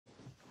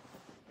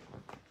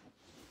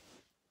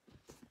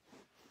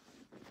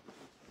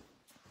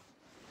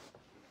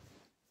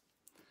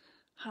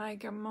Hi,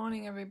 good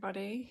morning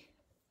everybody.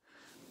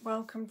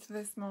 Welcome to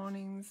this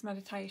morning's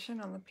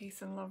meditation on the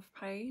Peace and Love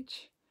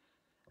page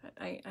at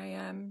 8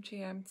 AM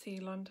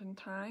GMT London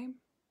time.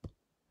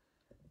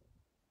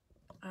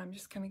 I'm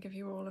just going to give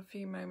you all a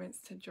few moments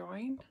to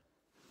join.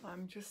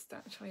 I'm just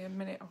actually a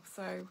minute or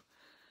so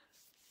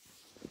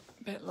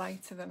a bit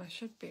later than I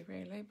should be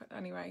really, but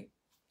anyway,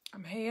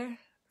 I'm here,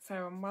 so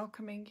I'm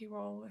welcoming you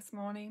all this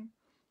morning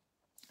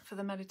for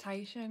the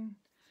meditation.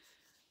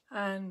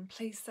 And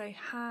please say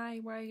hi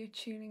where you're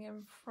tuning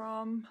in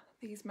from.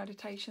 These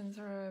meditations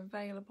are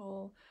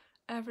available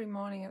every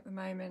morning at the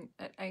moment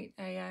at 8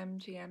 AM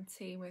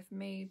GMT with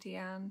me,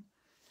 Deanne,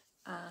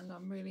 and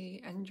I'm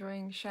really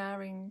enjoying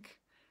sharing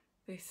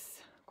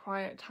this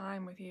quiet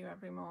time with you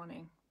every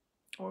morning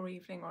or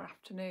evening or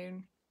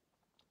afternoon,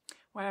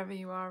 wherever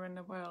you are in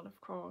the world,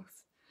 of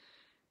course.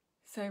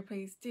 So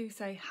please do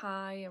say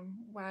hi and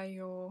where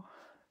you're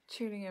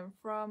tuning in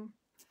from,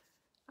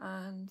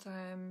 and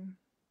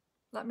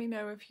let me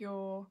know if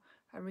you're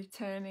a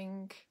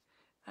returning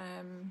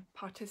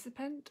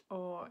participant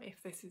or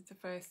if this is the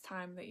first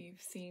time that you've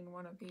seen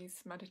one of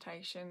these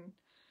meditation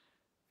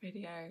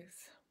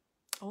videos.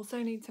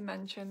 Also need to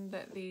mention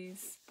that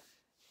these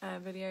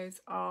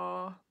meditations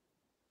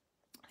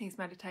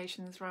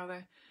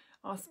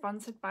are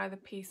sponsored by the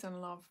Peace and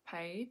Love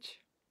page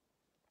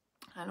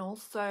and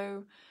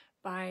also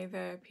by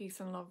the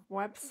Peace and Love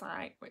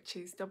website, which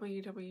is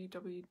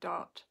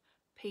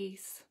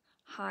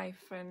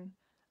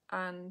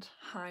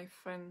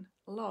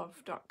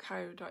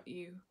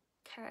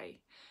www.peace-love.co.uk.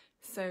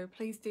 So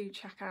please do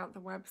check out the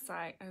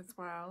website as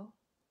well,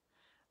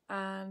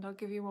 and I'll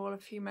give you all a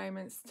few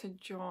moments to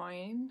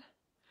join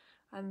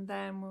and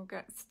then we'll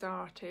get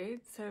started.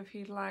 So if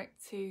you'd like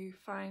to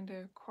find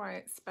a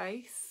quiet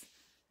space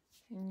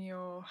in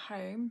your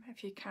home,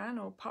 if you can,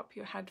 or pop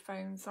your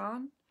headphones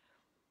on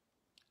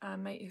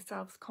and make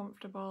yourselves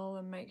comfortable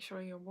and make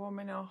sure you're warm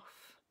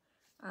enough,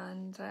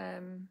 and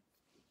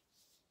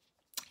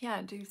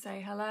yeah, do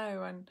say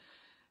hello and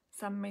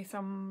send me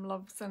some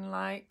loves and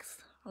likes.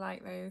 I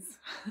like those.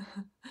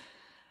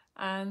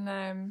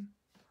 And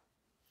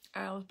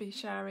I'll be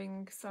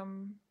sharing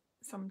some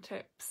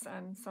tips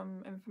and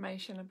some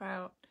information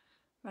about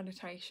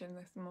meditation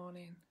this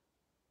morning.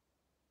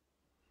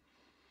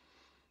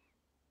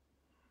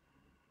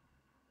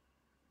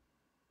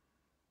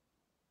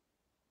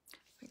 I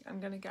think I'm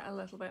going to get a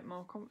little bit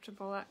more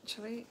comfortable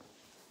actually.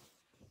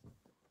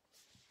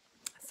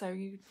 So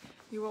you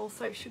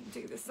also should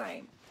do the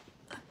same.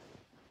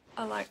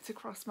 I like to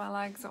cross my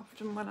legs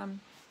often when I'm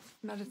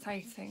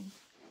meditating,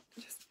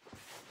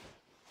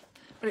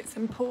 but it's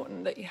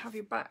important that you have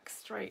your back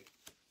straight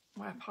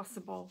where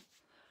possible,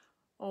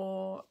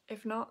 or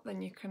if not,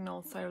 then you can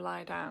also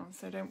lie down,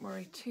 so don't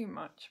worry too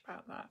much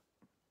about that.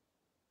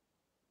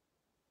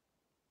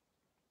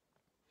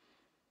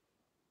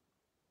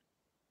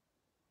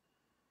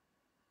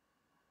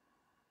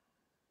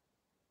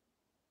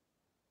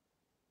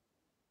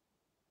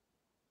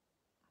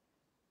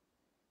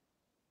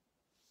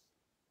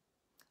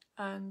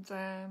 And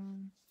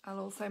I'll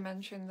also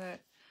mention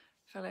that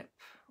Philip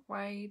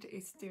Wade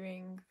is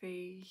doing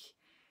the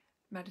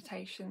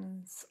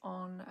meditations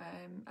on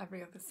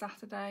every other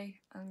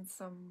Saturday and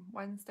some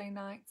Wednesday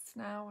nights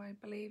now, I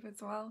believe, as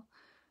well.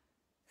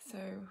 So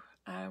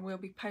we'll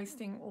be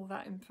posting all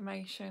that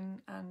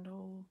information and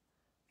all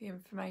the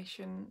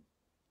information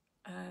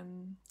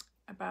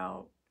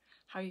about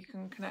how you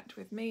can connect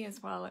with me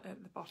as well at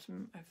the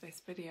bottom of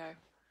this video.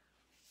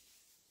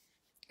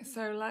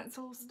 So let's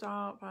all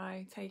start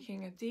by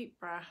taking a deep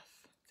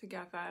breath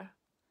together,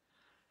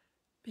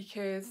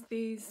 because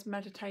these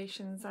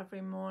meditations every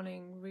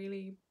morning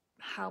really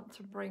help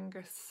to bring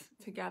us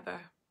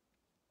together.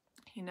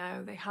 You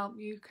know, they help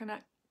you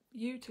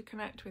to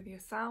connect with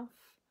yourself,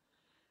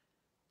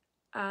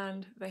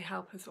 and they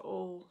help us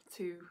all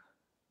to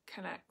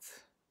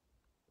connect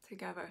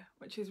together,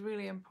 which is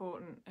really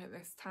important at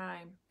this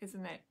time,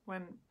 isn't it?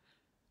 When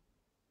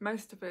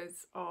most of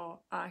us are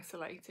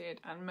isolated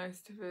and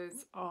most of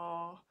us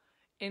are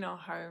in our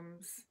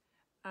homes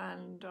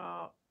and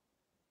are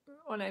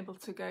unable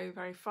to go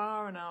very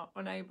far and are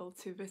unable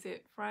to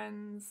visit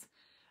friends.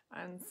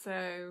 And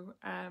so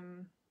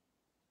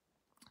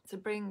to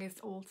bring us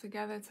all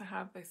together, to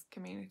have this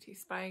community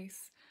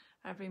space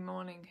every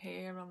morning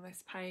here on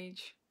this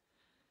page,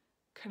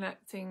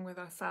 connecting with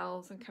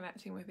ourselves and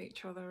connecting with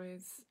each other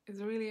is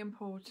really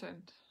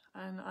important.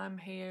 And I'm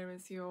here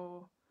as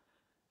your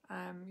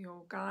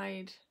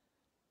guide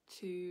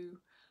to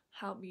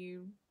help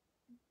you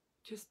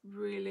just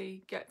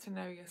really get to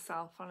know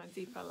yourself on a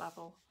deeper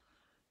level.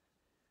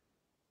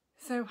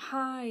 So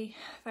hi,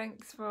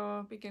 thanks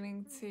for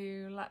beginning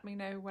to let me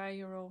know where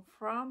you're all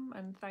from,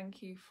 and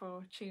thank you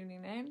for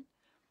tuning in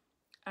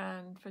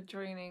and for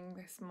joining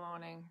this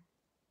morning.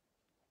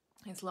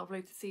 It's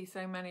lovely to see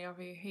so many of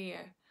you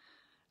here,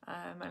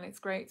 and it's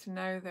great to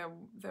know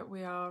that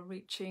we are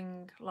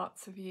reaching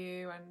lots of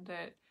you and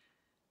that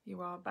you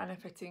are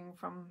benefiting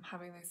from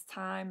having this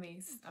time.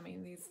 These are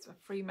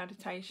free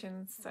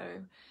meditations,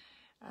 so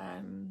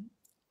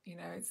you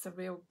know, it's a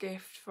real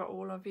gift for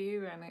all of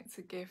you, and it's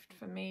a gift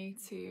for me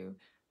to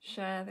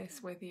share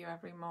this with you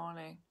every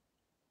morning.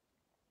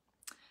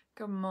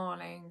 Good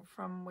morning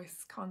from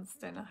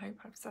Wisconsin. I hope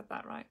I've said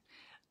that right.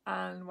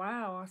 And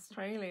wow,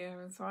 Australia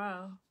as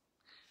well.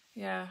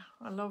 Yeah,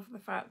 I love the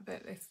fact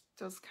that this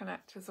does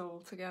connect us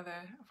all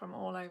together from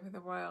all over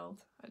the world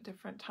at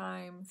different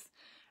times.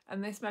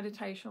 And this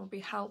meditation will be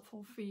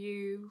helpful for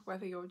you,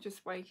 whether you're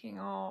just waking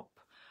up,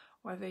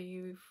 whether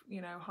you've,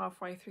 you know,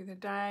 halfway through the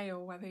day,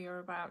 or whether you're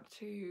about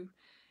to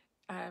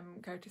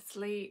go to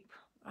sleep.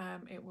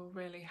 It will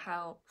really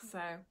help. So,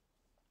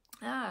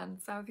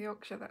 and South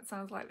Yorkshire, that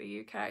sounds like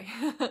the UK.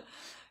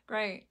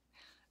 Great.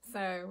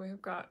 So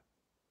we've got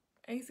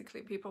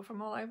basically people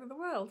from all over the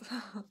world,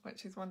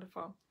 which is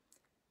wonderful.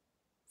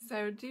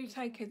 So do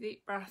take a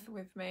deep breath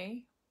with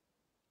me.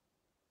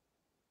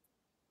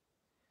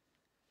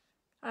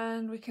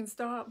 And we can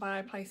start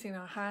by placing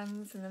our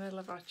hands in the middle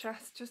of our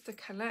chest, just to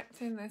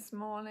connect in this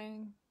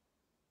morning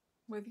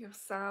with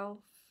yourself,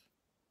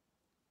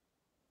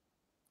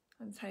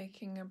 and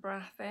taking a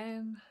breath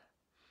in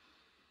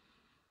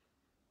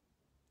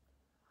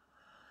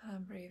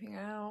and breathing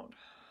out.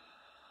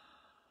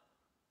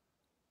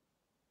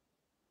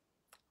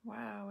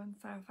 Wow, in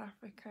South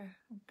Africa,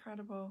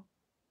 incredible.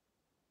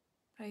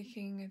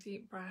 Taking a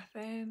deep breath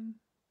in.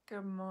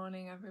 Good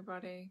morning,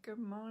 everybody. Good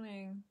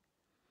morning.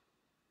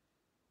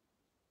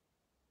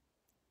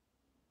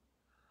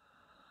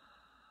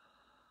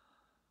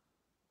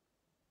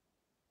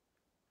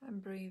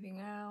 And breathing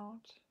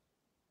out.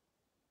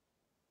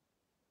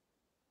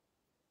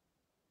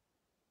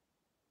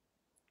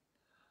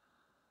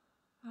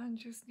 And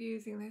just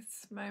using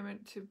this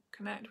moment to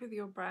connect with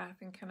your breath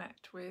and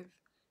connect with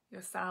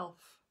yourself.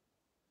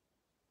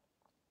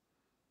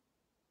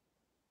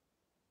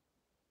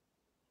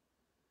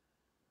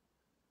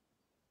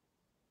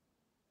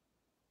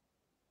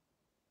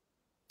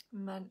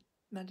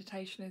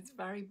 Meditation is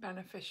very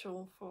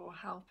beneficial for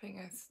helping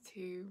us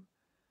to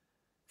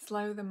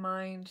slow the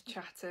mind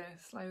chatter,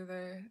 slow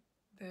the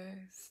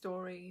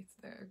stories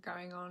that are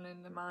going on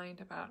in the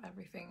mind about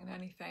everything and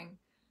anything,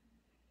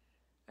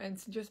 and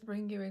to just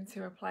bring you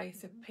into a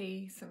place of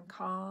peace and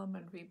calm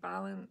and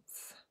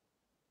rebalance.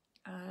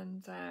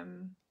 And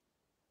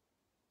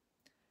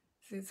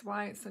this is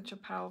why it's such a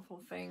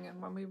powerful thing.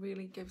 And when we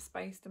really give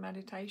space to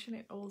meditation,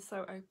 it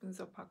also opens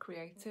up our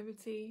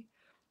creativity.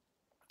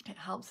 It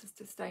helps us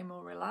to stay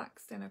more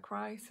relaxed in a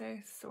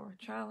crisis or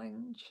a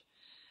challenge.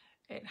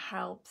 It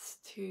helps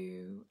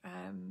to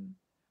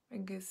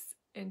bring us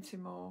into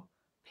more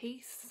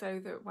peace, so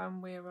that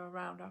when we're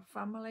around our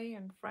family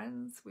and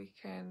friends, we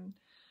can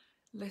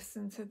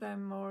listen to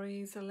them more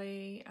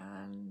easily,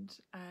 and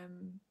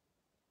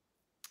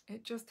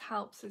it just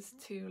helps us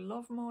to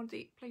love more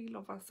deeply,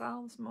 love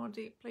ourselves more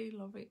deeply,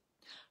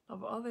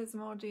 love others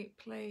more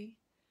deeply.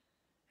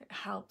 It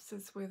helps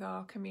us with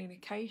our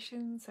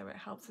communication, so it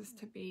helps us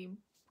to be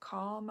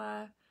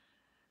calmer.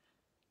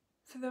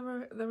 So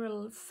there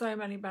are so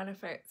many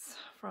benefits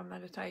from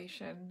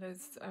meditation.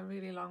 There's a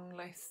really long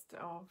list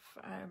of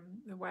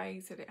the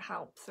ways that it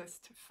helps us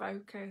to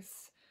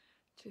focus,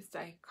 to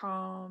stay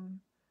calm.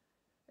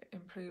 It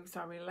improves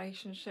our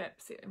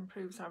relationships. It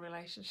improves our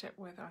relationship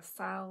with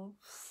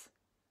ourselves.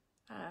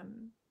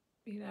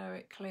 You know,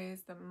 it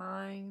clears the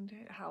mind.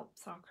 It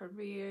helps our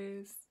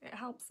careers. It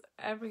helps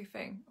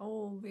everything,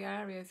 all the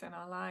areas in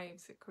our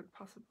lives it could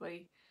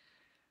possibly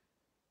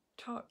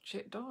touch.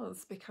 It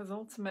does, because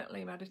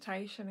ultimately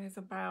meditation is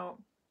about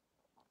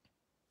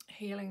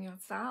healing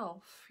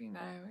yourself. You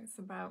know, it's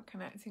about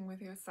connecting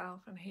with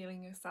yourself and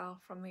healing yourself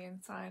from the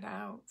inside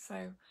out.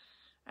 So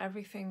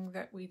everything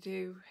that we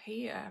do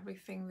here,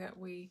 everything that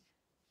we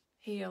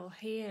heal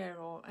here,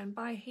 and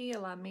by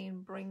heal I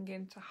mean bring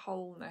into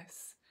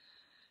wholeness,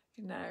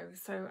 you know,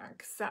 so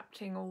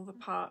accepting all the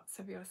parts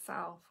of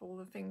yourself, all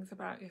the things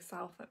about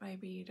yourself that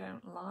maybe you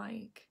don't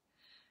like.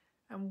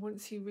 And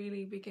once you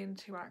really begin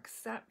to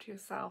accept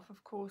yourself,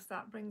 of course,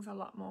 that brings a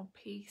lot more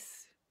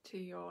peace to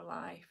your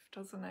life,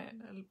 doesn't it?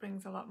 It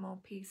brings a lot more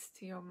peace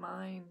to your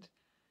mind.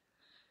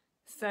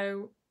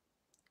 So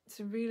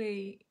to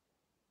really,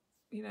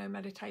 you know,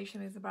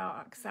 meditation is about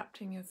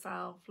accepting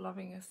yourself,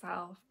 loving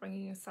yourself,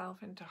 bringing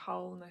yourself into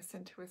wholeness,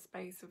 into a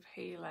space of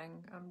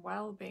healing and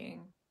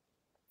well-being,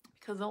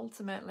 because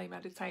ultimately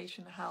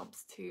meditation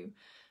helps to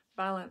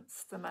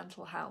balance the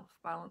mental health,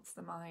 balance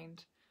the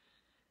mind.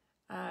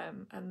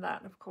 And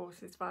that, of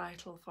course, is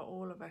vital for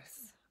all of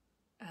us,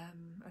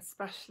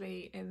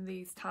 especially in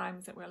these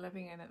times that we're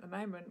living in at the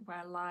moment,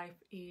 where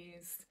life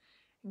is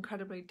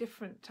incredibly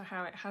different to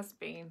how it has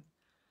been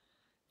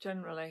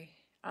generally.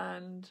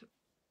 And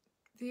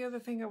the other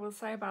thing I will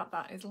say about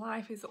that is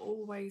life is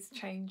always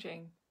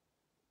changing.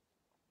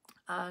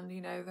 And,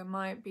 you know, there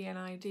might be an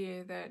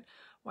idea that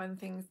when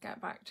things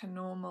get back to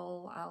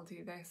normal, I'll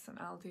do this and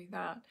I'll do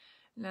that.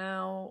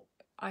 Now,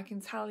 I can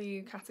tell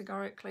you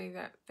categorically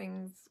that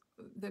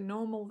the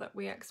normal that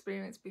we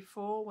experienced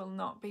before will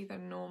not be the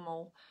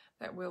normal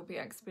that we'll be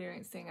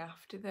experiencing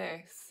after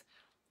this.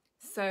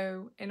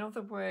 So, in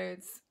other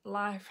words,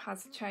 life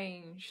has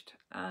changed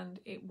and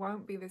it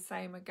won't be the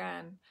same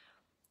again.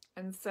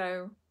 And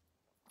so,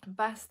 the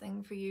best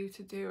thing for you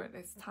to do at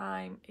this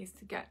time is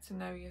to get to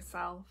know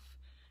yourself,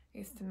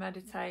 is to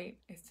meditate,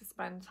 is to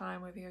spend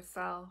time with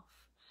yourself,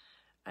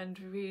 and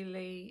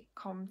really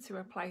come to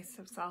a place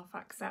of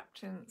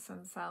self-acceptance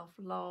and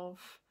self-love,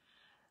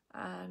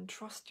 and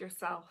trust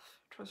yourself,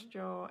 trust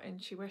your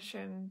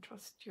intuition,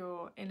 trust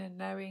your inner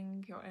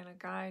knowing, your inner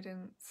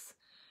guidance,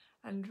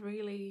 and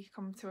really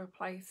come to a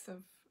place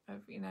of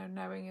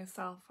knowing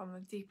yourself on the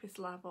deepest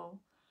level.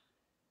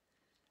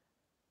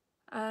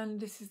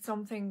 And this is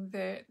something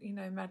that,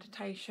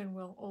 meditation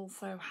will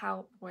also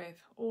help with,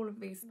 all of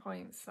these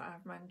points that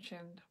I've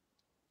mentioned.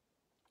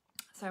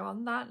 So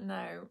on that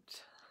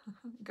note,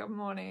 good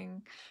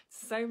morning,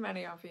 so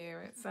many of you.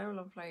 It's so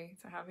lovely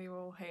to have you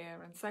all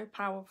here, and so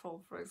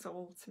powerful for us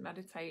all to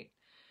meditate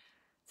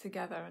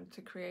together and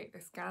to create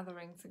this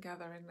gathering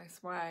together in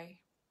this way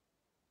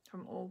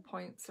from all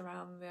points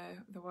around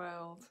the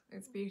world.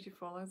 It's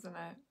beautiful, isn't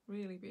it?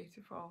 Really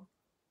beautiful.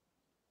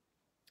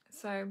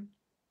 So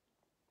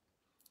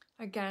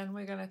again,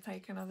 we're going to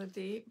take another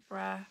deep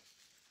breath.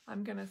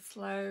 I'm going to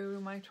slow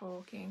my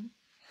talking.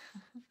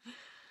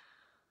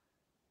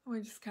 We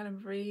just kind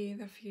of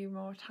breathe a few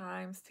more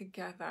times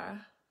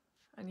together,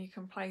 and you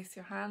can place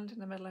your hand in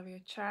the middle of your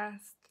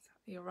chest,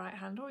 your right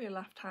hand or your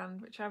left hand,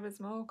 whichever is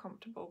more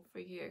comfortable for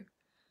you,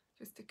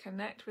 just to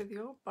connect with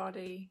your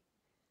body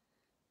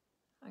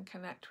and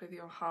connect with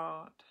your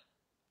heart.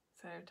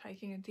 So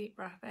taking a deep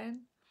breath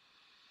in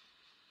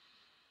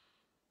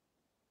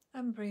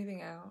and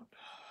breathing out.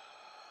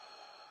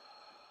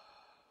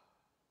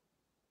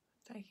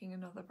 Taking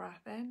another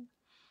breath in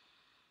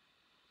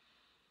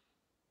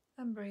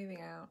and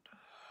breathing out.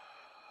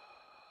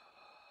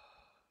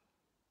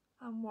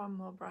 And one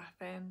more breath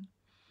in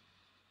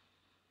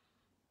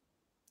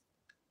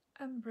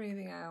and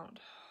breathing out.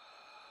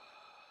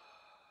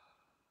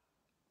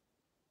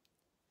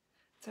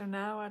 So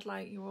now I'd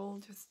like you all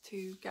just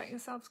to get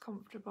yourselves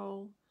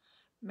comfortable,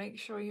 make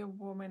sure you're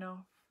warm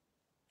enough,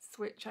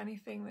 switch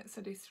anything that's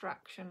a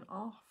distraction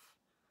off,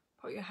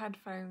 put your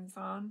headphones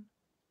on,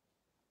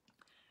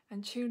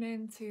 and tune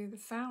in to the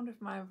sound of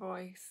my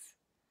voice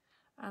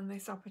and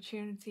this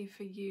opportunity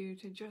for you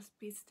to just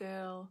be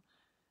still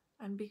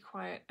and be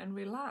quiet and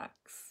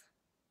relax.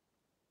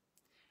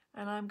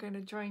 And I'm going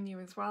to join you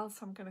as well,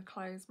 so I'm going to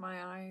close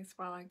my eyes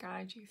while I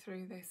guide you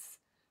through this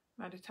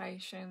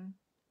meditation,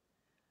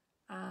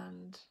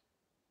 and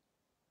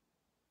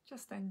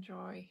just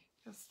enjoy,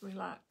 just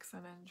relax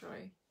and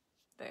enjoy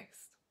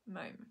this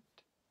moment.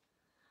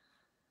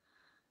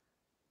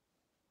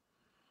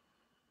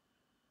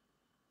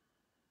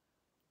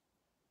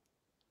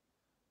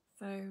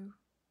 So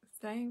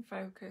staying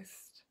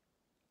focused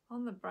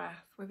on the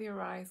breath with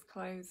your eyes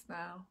closed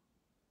now.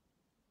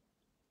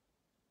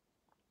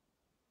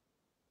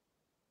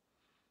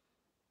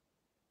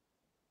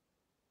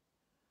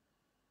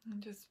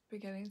 And just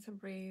beginning to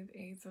breathe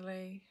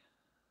easily,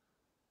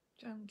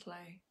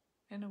 gently,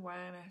 in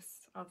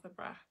awareness of the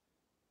breath.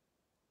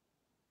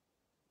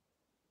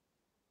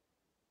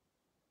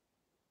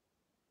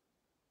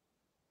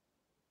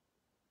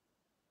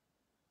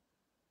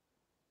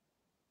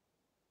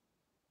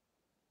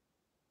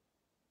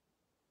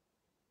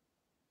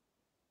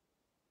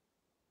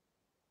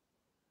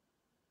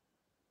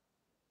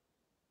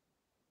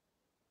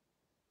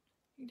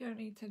 You don't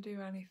need to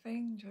do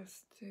anything,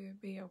 just to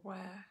be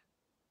aware.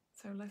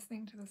 So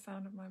listening to the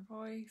sound of my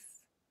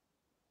voice,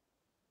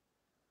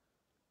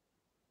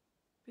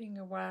 being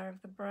aware of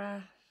the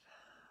breath,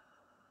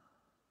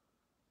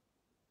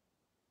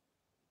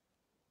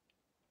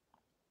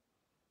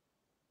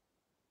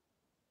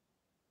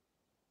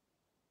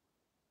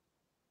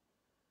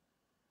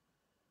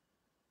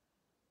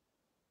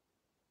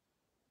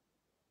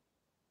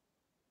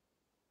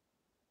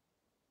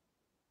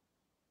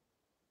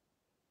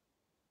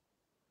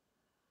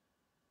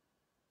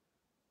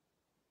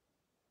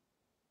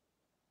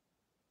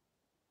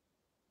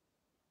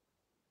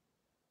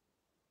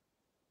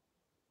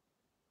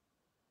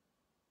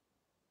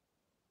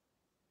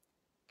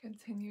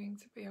 continuing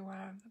to be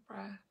aware of the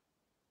breath.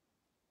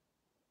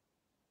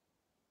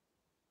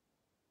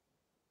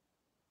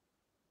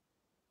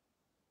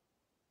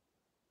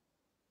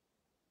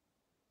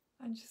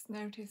 And just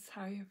notice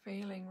how you're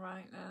feeling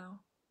right now,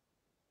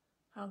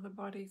 how the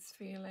body's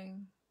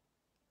feeling,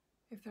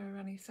 if there are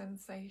any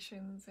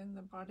sensations in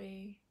the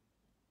body,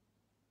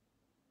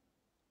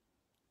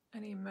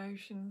 any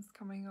emotions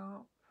coming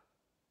up.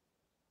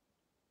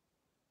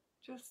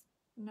 Just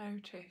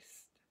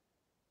notice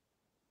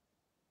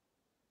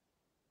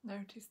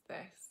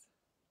this.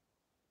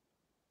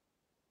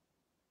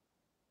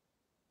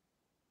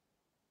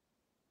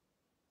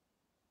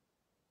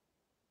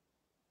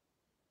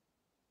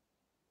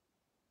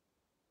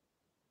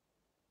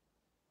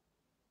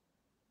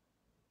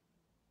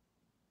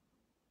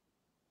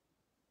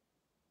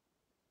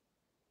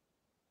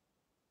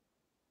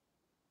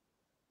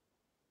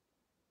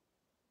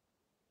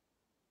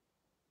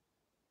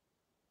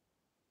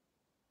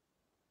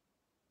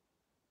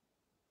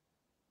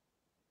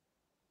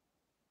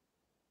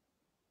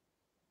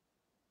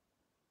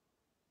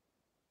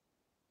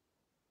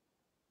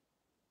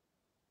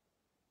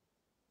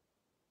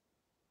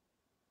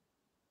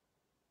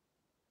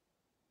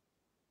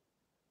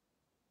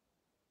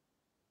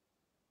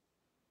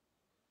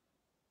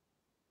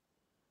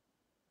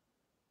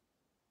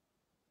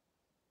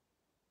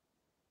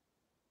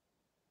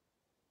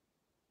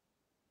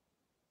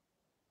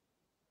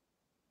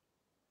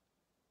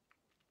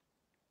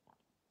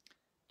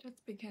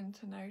 Just begin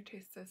to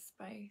notice the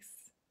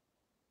space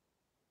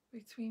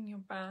between your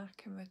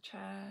back and the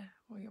chair,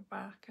 or your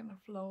back and the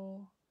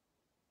floor,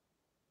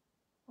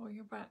 or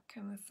your back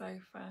and the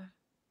sofa.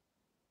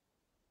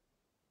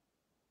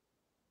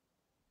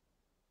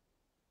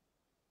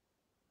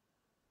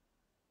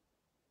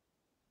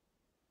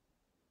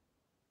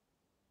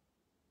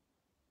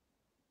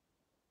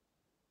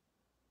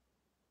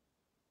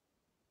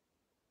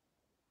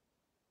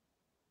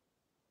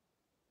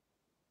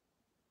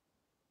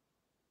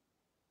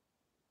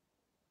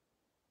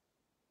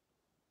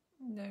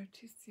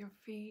 Notice your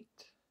feet.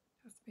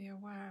 Just be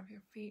aware of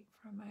your feet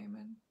for a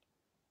moment.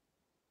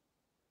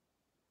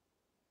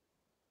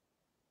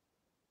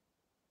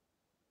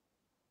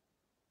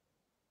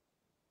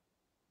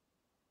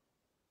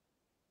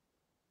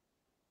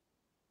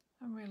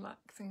 And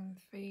relaxing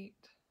the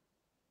feet.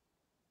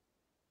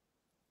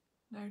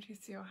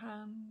 Notice your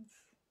hands.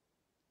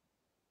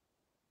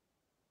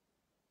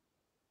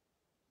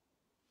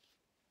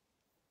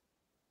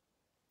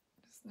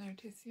 Just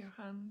notice your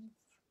hands.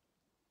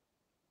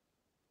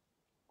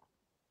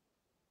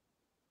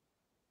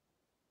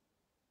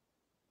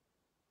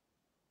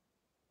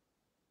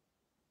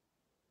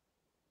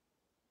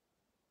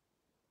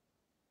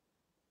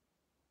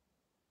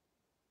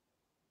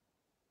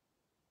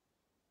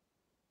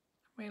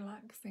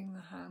 Relaxing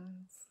the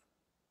hands.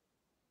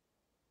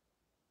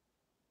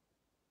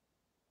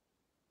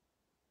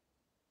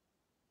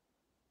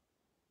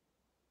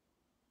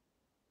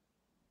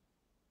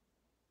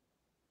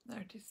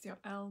 Notice your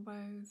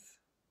elbows.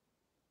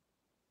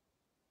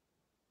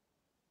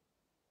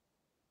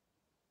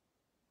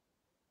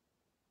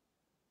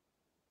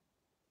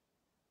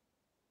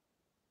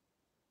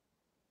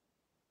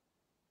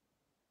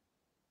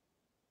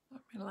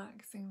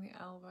 Relaxing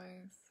the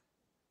elbows.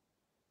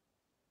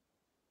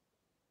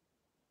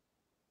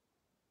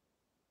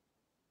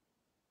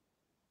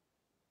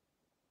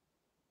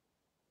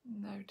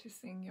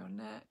 Noticing your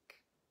neck.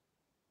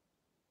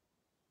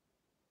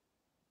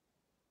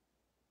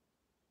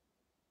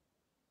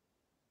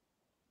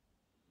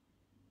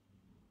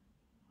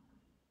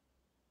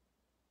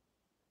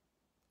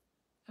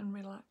 And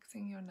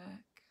relaxing your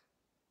neck.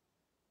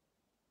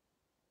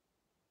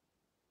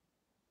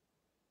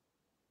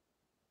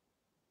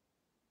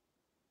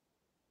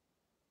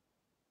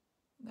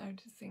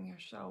 Noticing your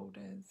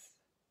shoulders.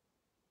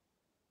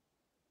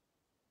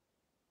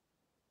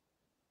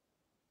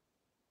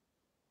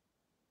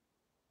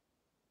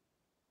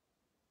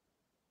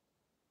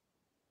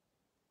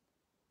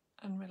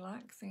 And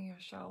relaxing your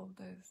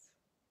shoulders.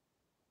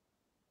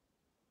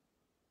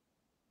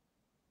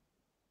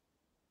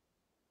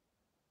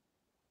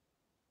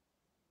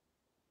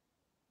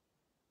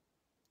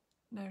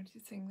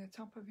 Noticing the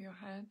top of your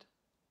head.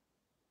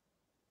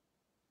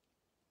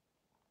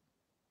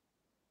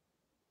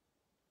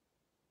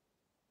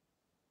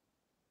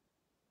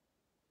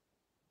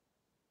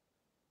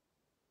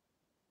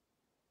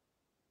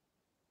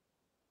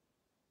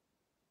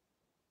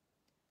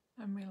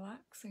 And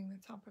relaxing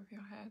the top of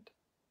your head.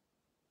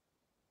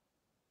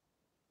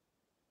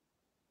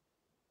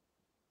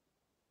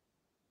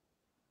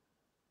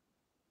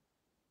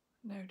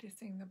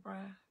 Noticing the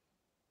breath.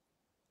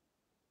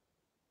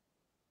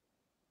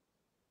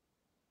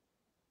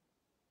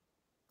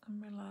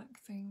 And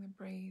relaxing the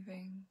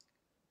breathing.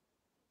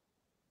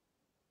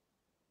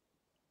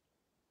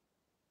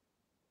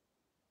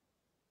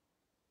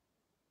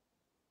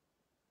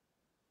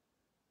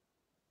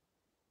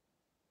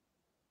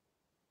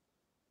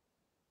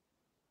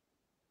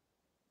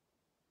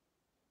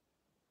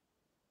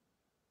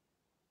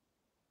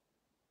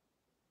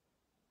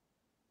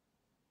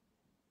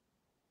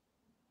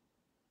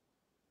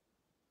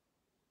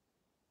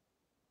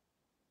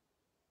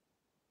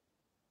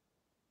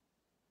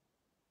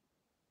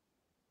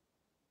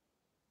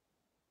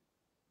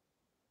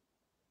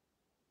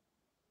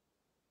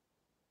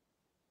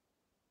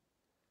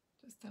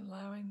 Just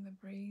allowing the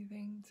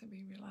breathing to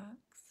be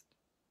relaxed.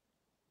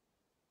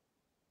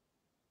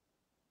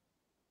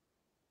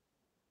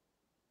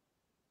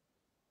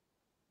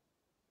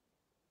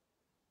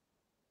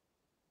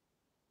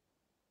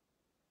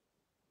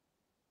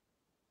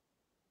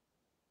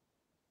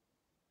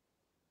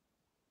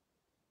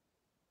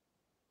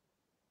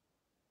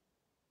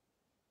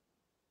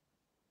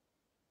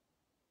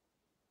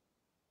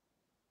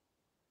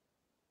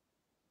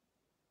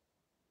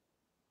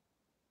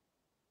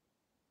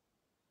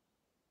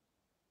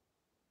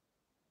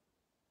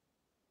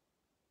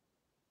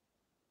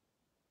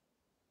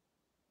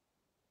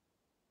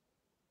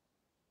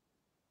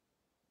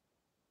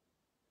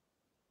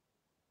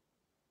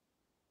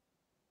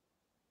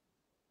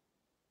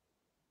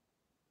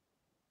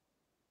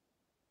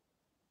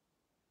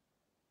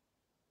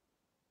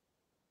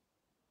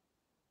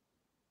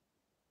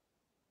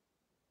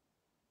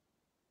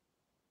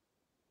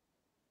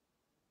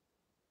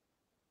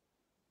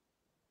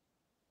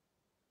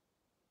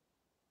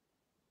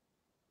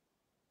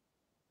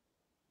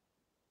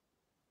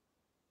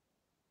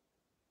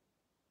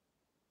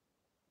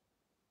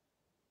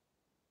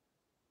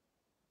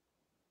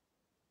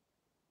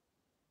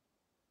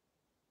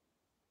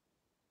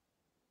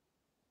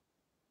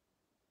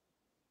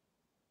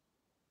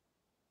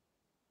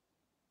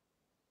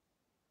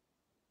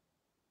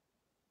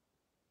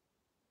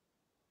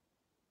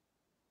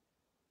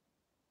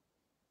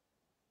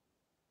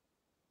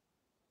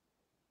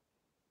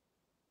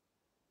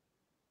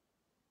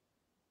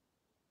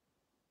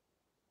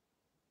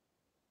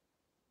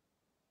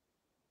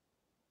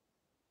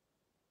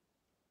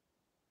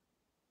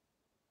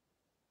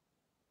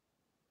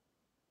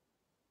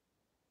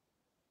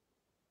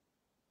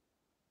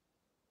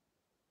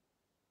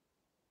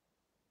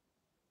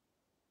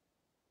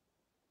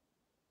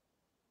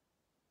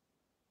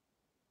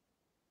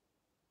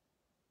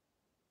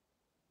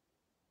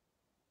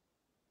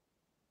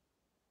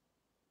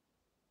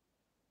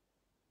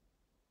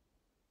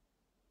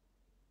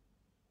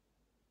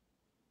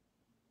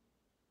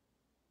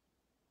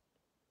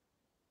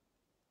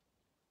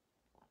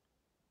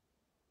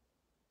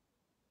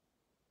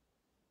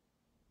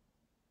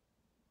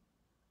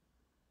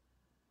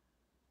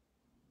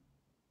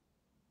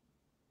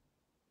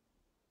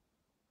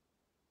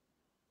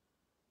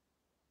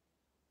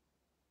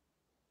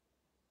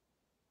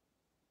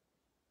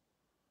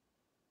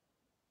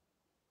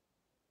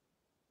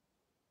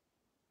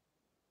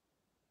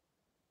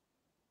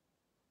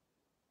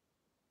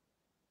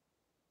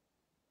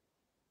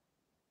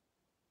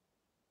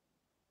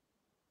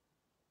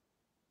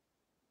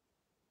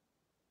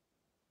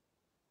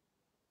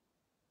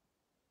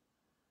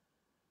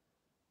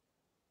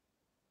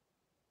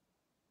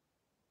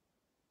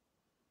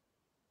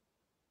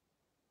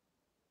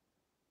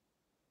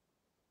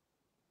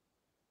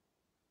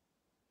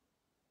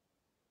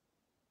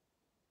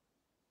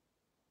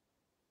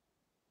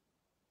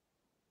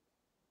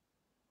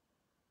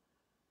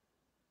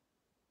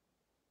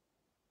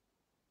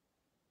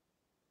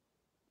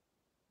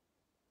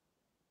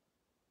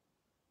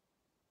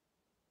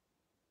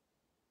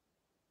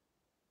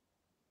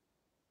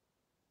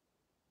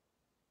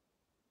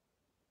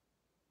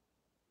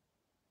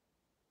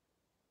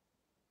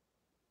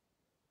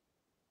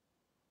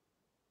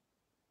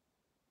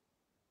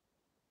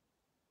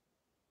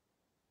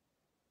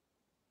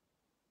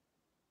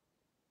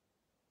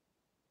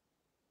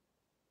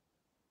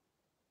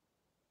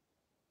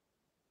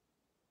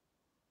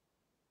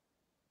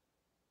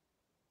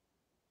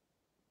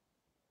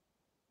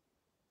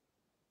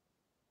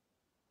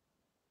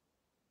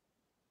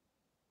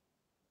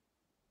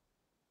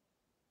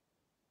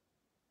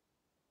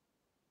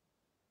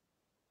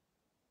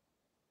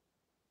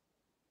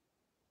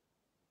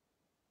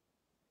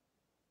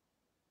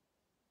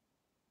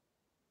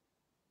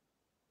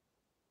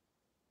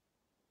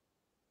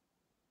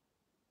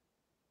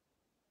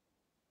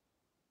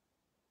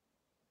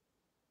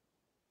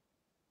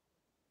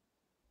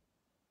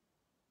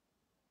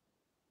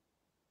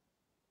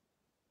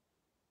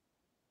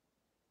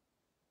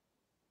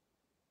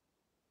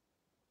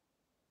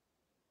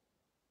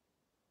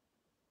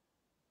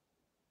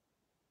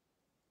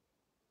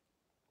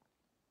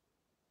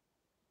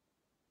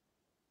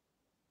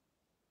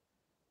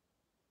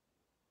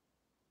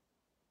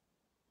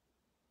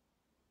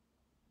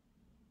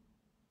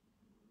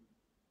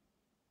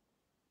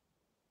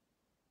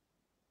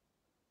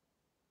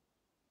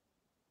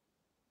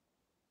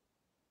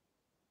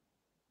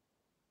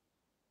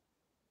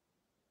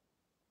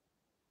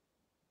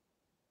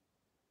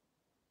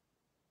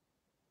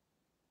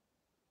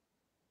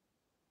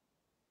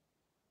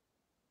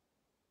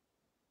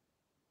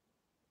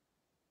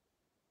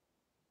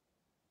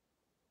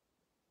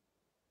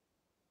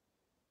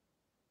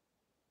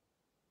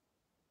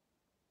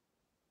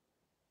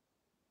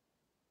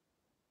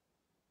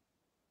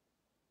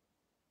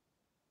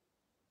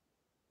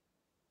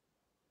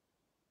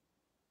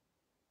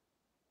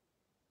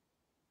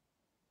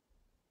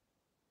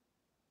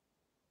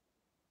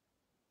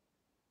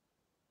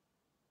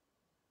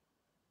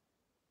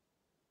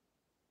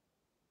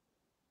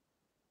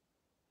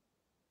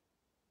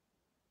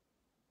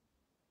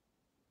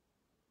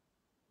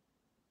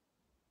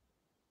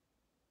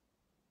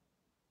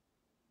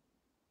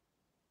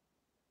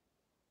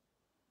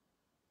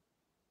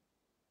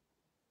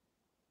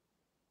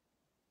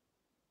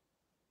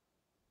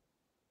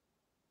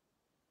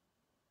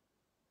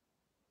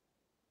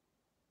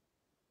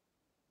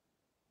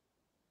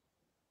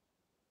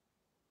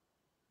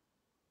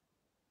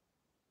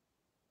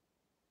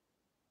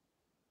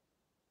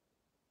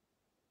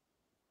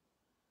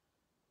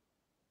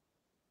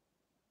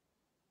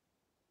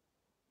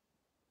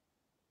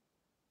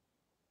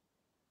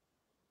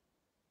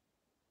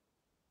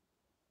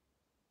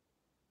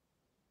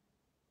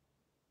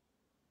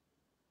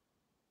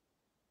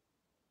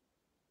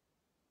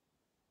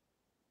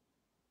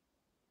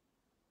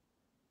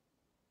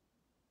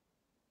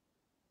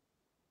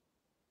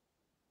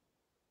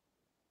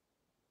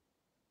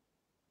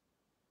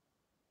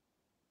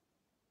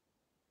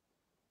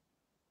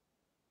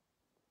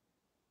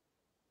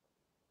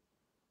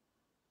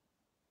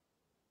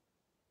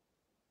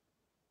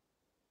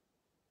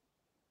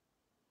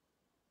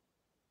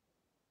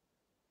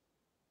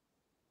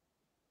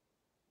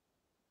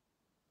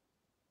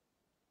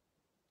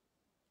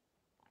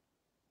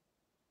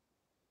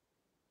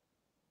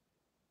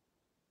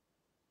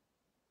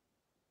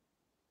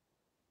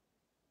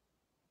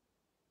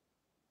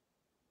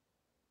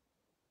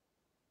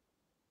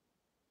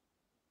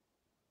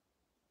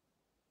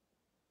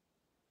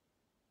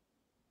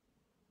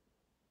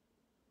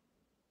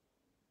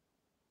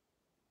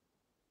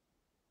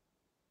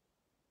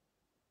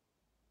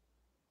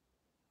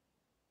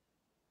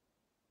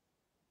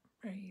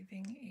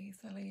 breathing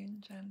easily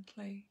and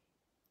gently.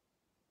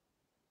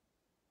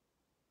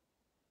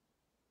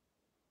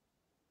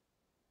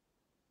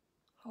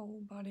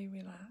 Whole body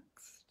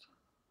relaxed.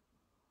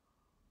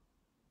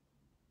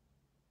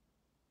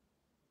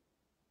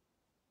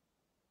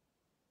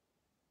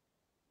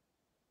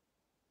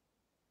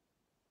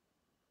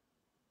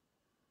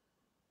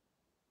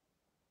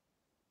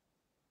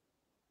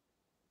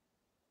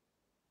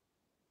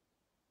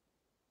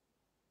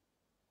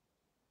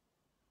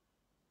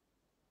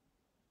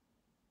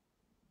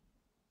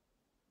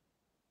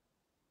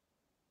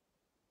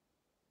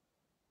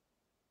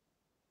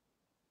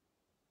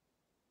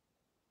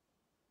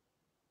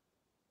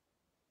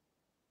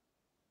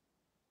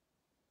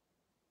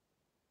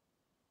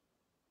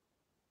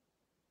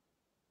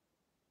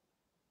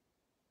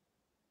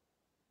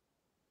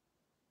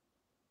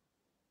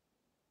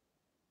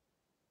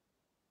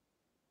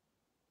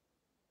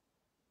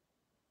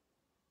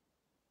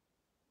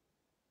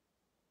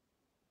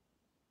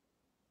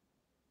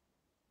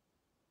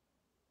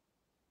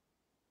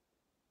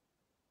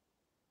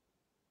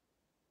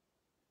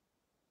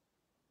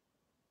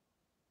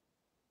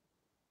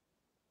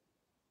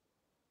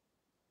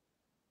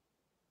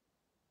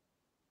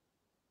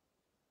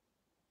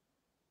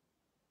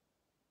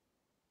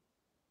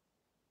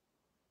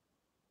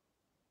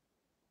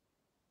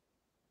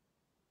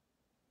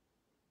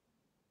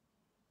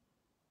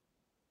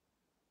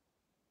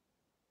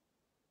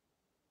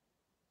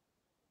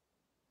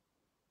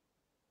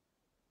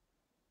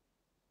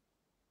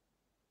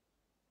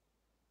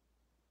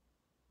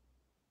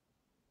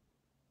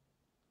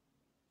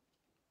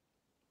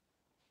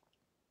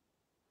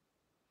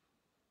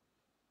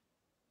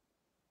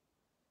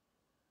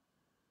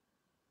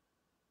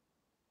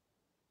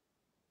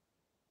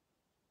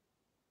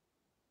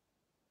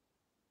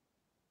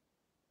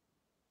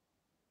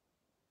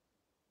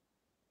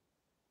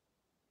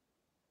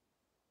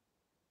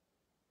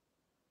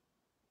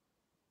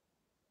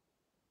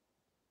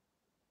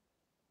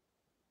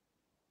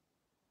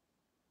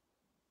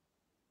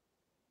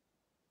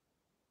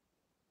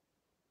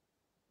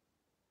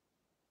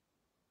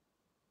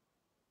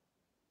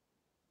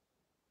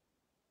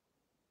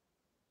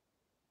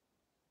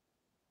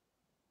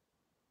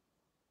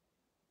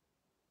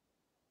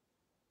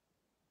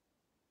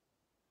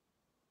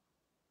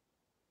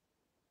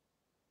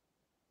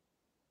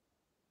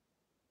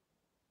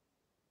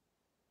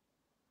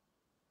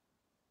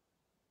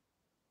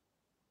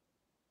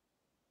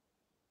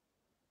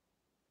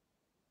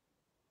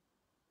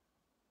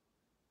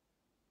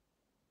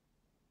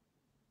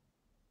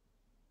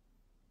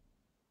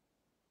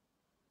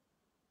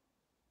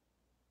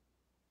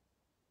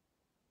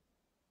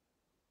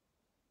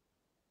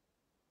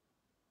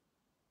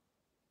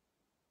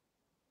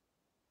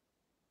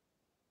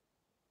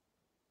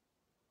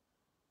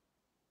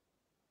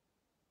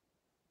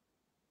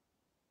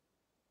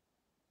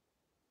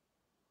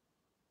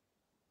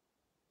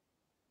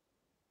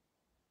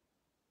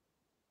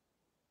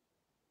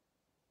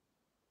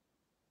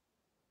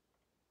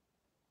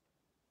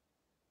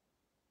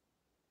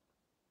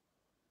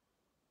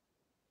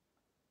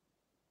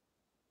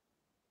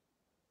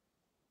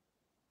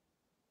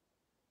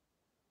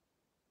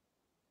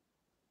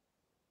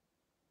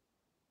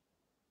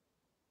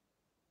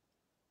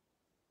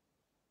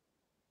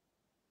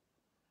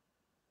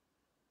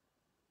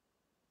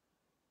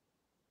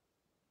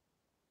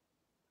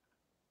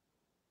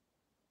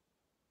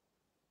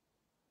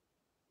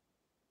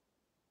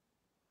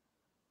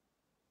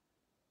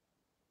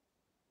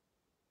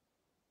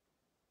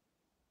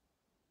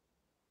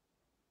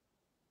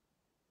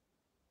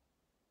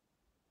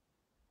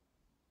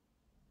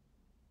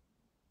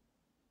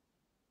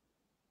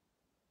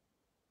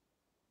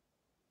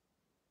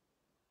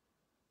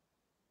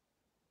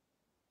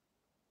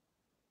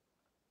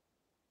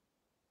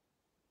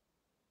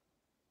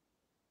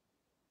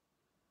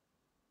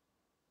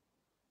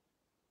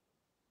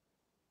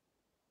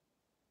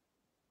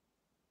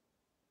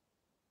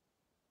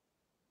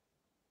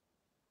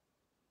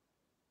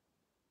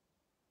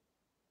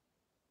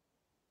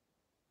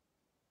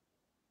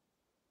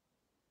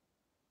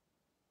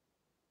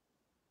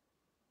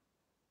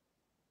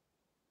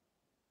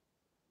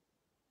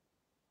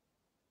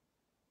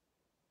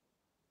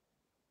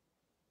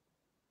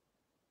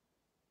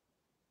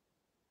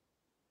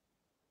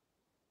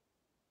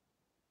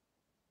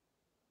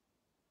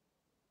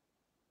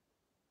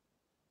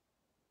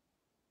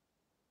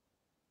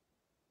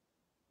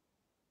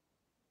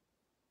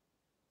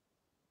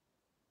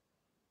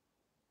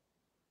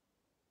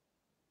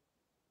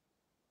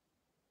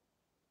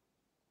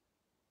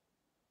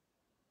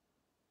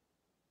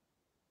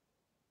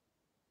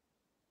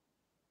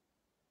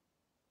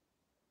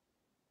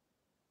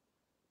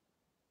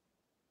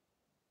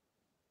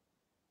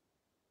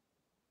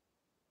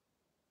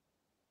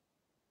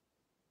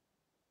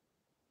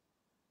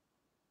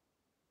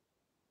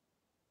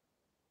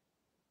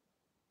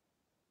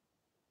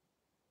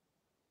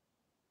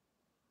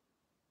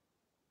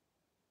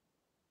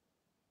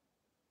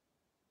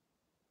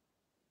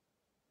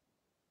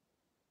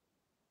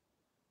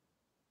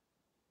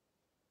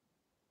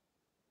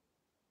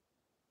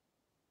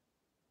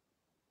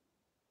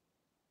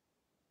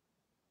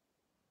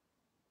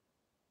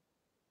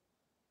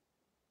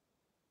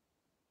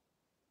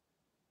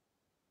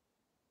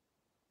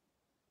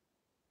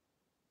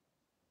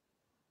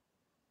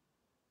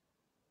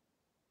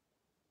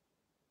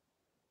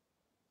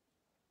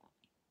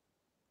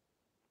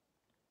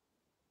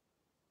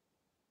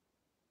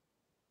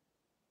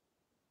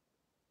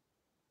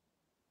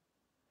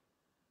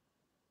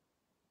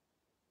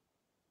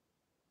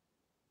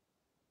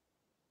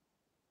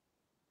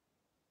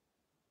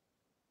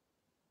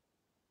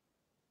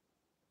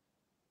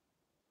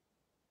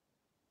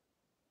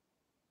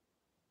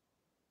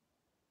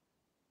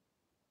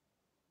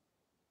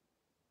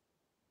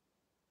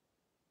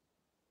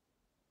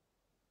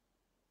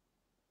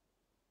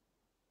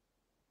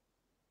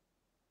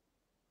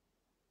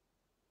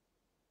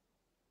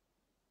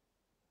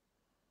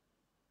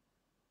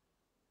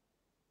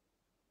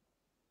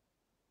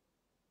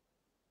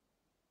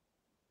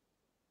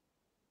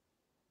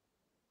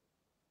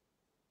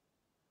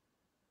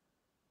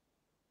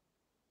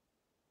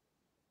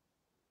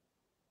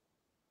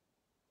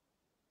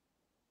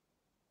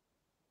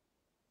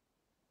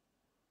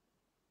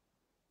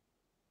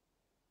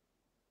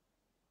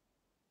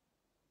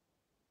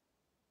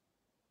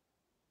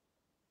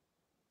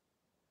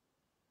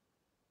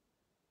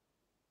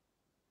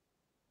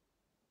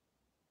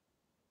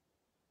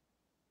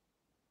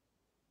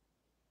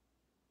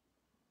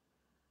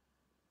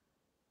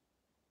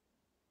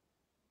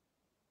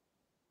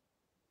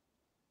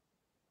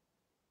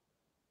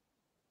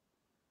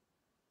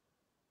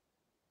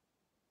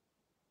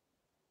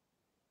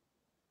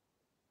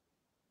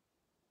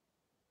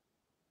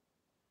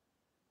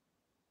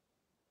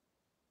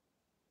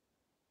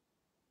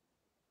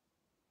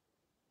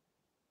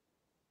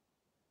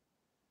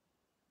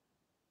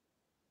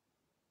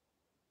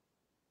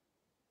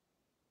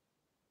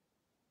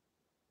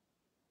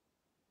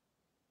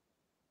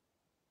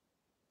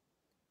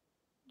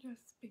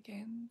 Just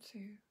begin to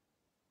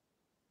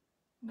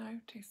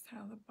notice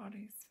how the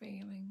body's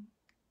feeling,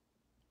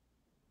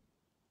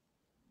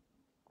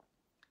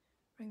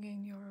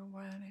 bringing your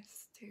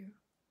awareness to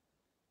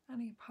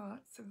any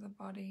parts of the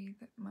body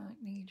that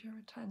might need your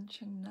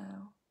attention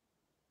now.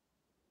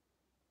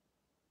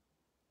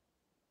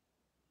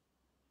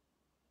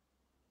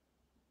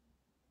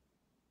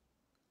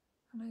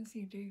 And as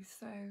you do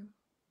so,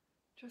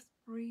 just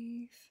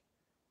breathe.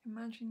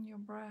 Imagine your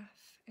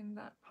breath in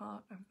that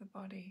part of the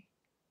body.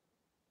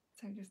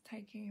 So just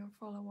taking your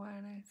full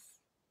awareness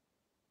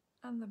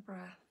and the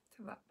breath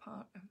to that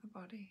part of the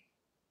body.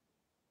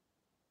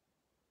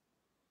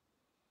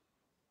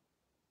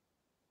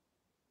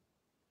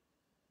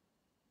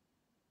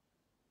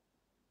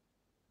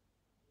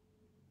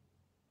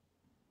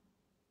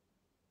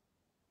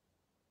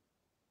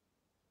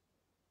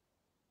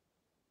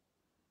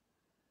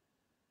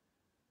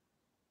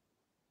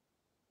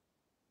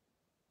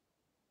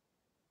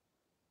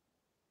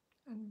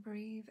 And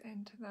breathe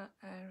into that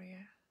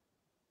area.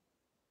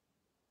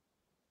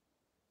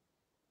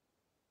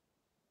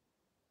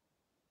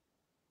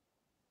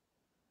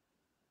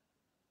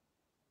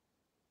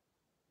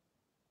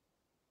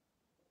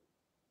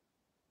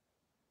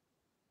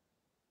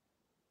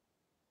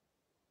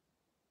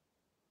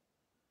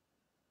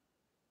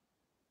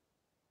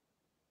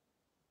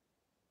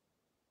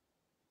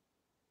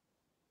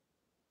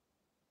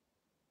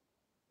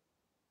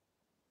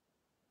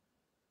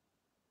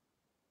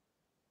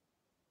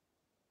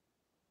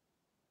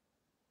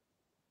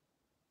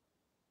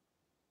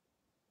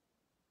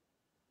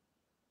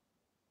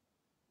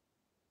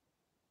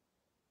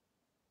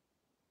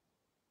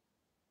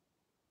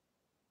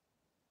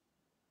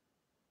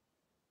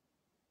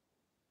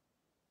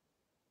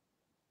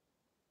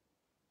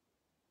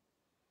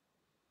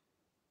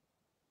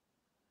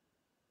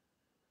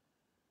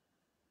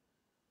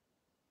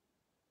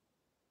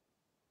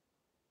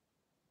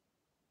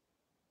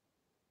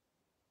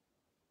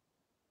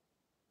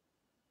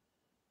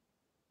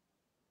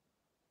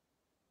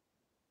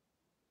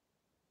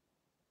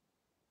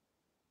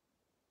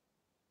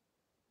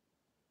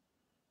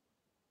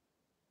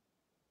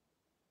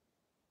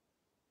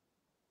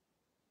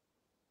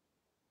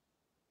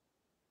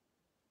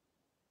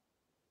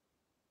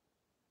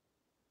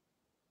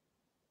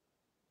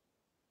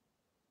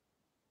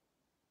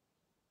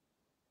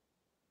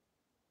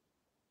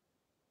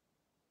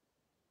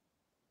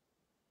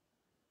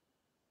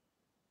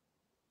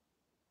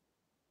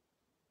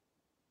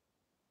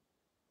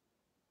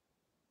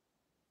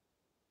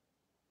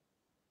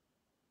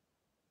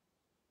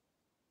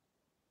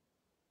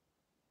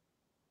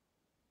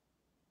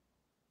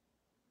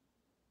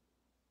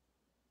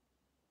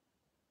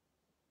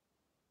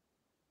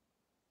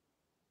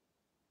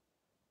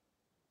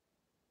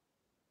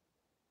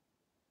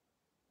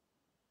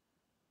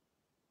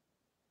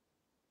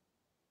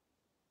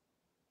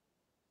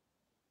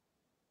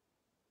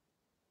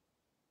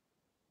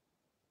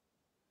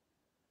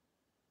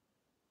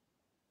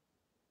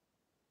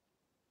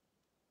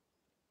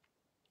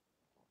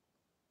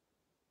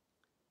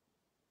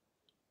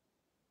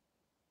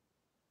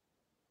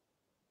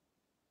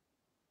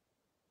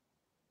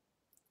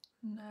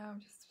 Now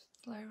just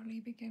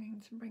slowly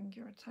beginning to bring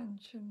your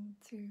attention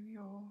to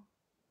your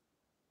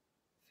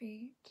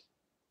feet.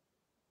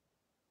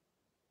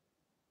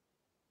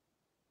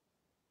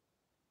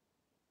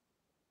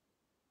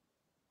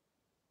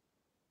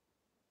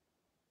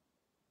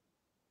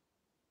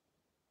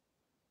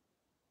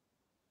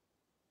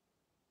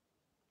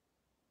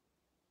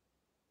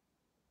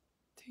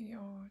 To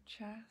your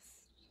chest.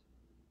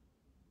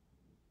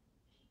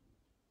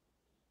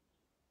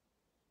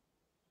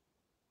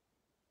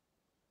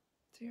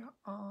 To your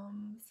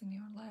arms and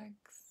your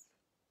legs.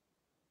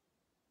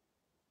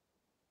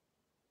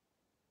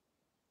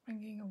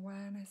 Bringing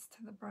awareness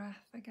to the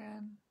breath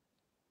again,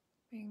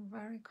 being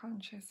very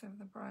conscious of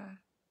the breath.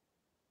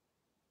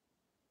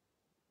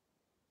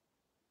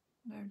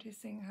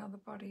 Noticing how the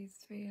body's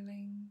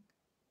feeling.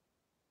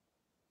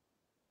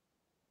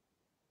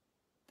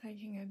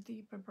 Taking a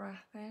deeper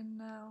breath in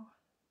now.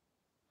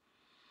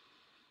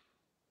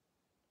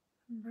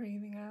 And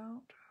breathing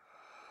out.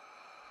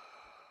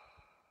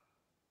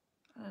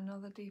 And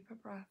another deeper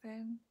breath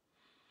in.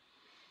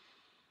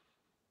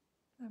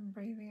 And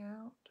breathing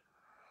out.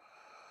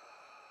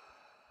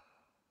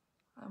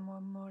 And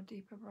one more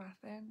deeper breath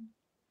in.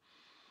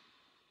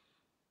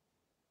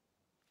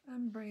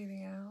 And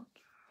breathing out.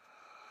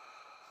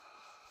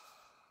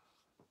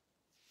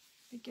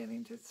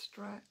 Beginning to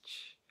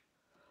stretch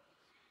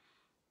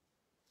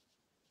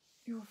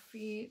your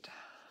feet.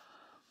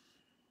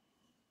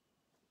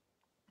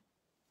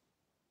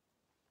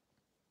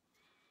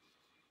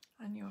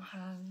 And your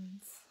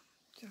hands.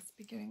 Just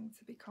beginning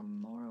to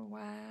become more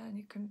aware, and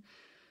you can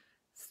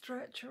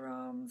stretch your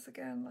arms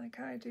again like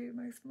I do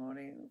most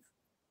mornings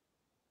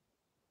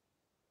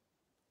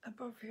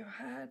above your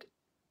head.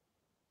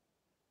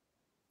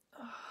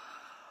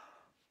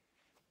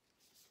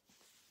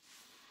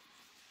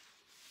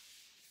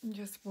 And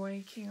just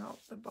waking up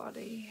the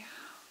body.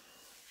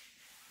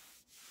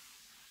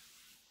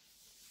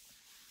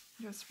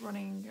 Just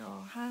running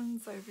your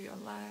hands over your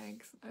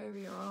legs, over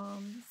your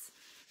arms,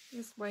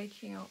 just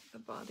waking up the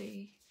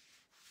body.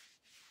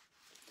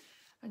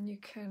 And you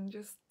can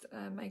just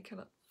make a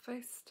little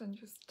fist and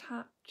just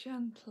tap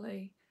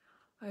gently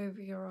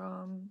over your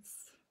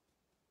arms,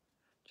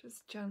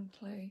 just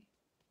gently.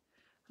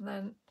 And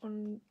then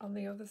on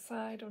the other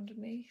side,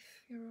 underneath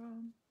your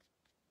arm,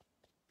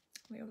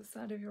 on the other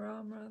side of your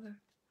arm rather.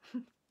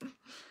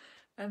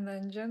 And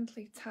then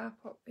gently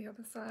tap up the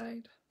other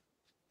side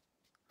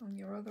on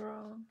your other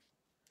arm.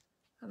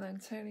 And then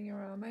turning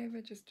your arm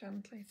over, just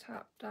gently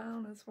tap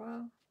down as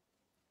well.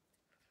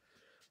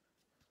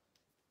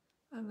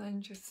 And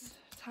then just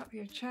tap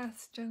your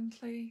chest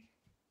gently.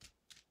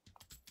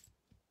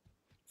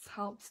 This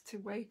helps to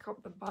wake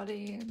up the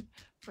body and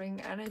bring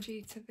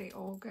energy to the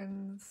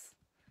organs,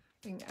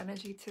 bring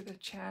energy to the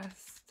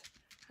chest,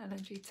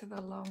 energy to the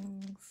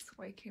lungs,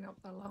 waking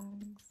up the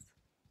lungs.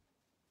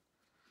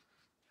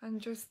 And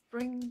just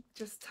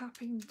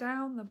tapping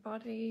down the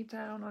body,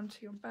 down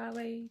onto your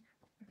belly,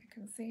 if you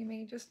can see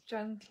me, just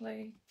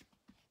gently.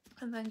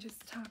 And then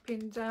just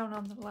tapping down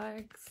on the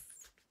legs,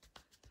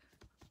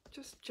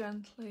 just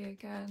gently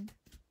again,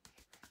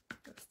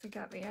 just to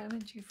get the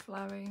energy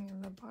flowing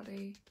in the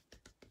body.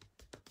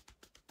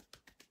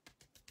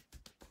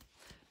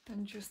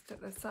 And just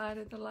at the side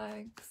of the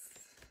legs.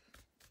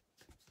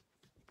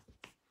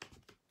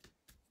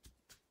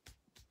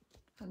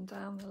 And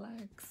down the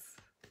legs.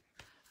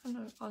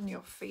 And on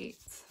your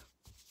feet.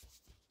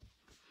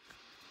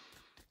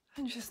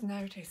 And just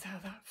notice how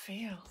that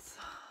feels.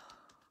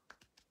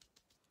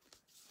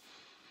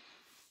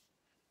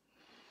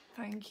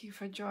 Thank you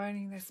for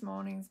joining this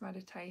morning's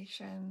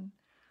meditation.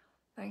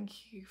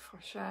 Thank you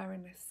for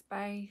sharing this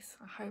space.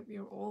 I hope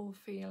you're all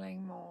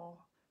feeling more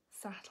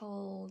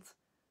settled,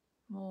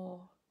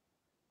 more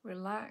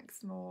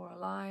relaxed, more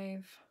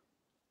alive,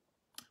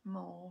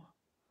 more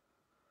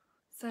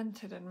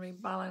centered and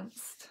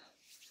rebalanced.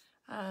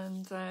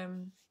 And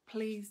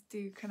please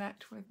do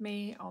connect with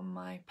me on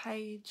my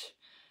page,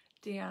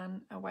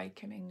 Deanne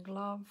Awakening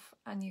Love,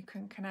 and you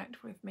can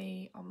connect with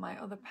me on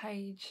my other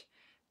page,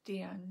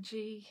 Deanne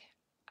G.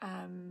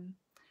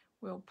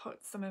 We'll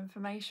put some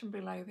information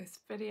below this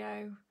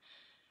video,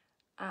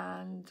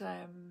 and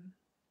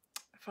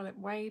Philip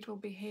Wade will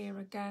be here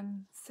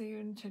again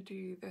soon to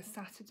do the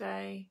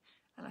Saturday,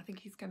 and I think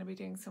he's going to be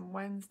doing some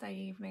Wednesday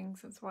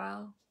evenings as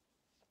well.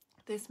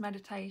 This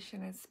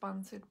meditation is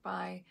sponsored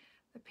by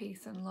the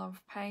Peace and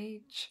Love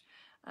page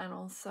and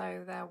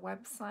also their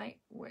website,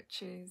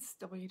 which is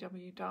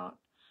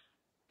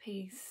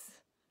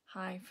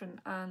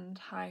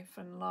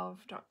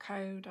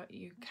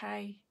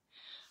www.peace-and-love.co.uk.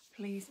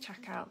 Please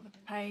check out the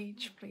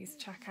page, please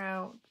check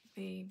out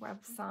the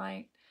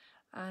website,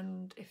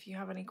 and if you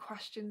have any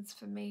questions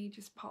for me,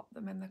 just pop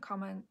them in the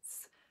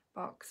comments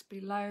box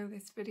below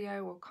this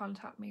video or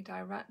contact me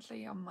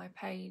directly on my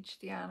page,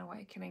 Deanne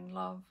Awakening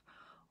Love,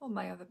 or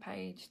my other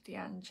page,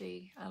 Deanne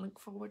G. I look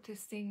forward to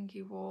seeing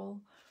you all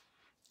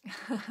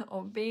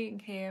or being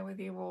here with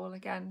you all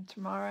again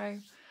tomorrow.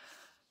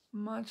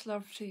 Much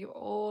love to you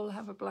all.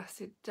 Have a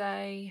blessed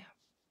day,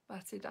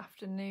 blessed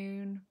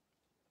afternoon,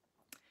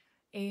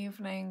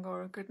 evening,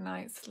 or a good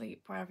night's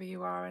sleep wherever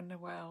you are in the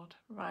world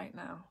right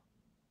now.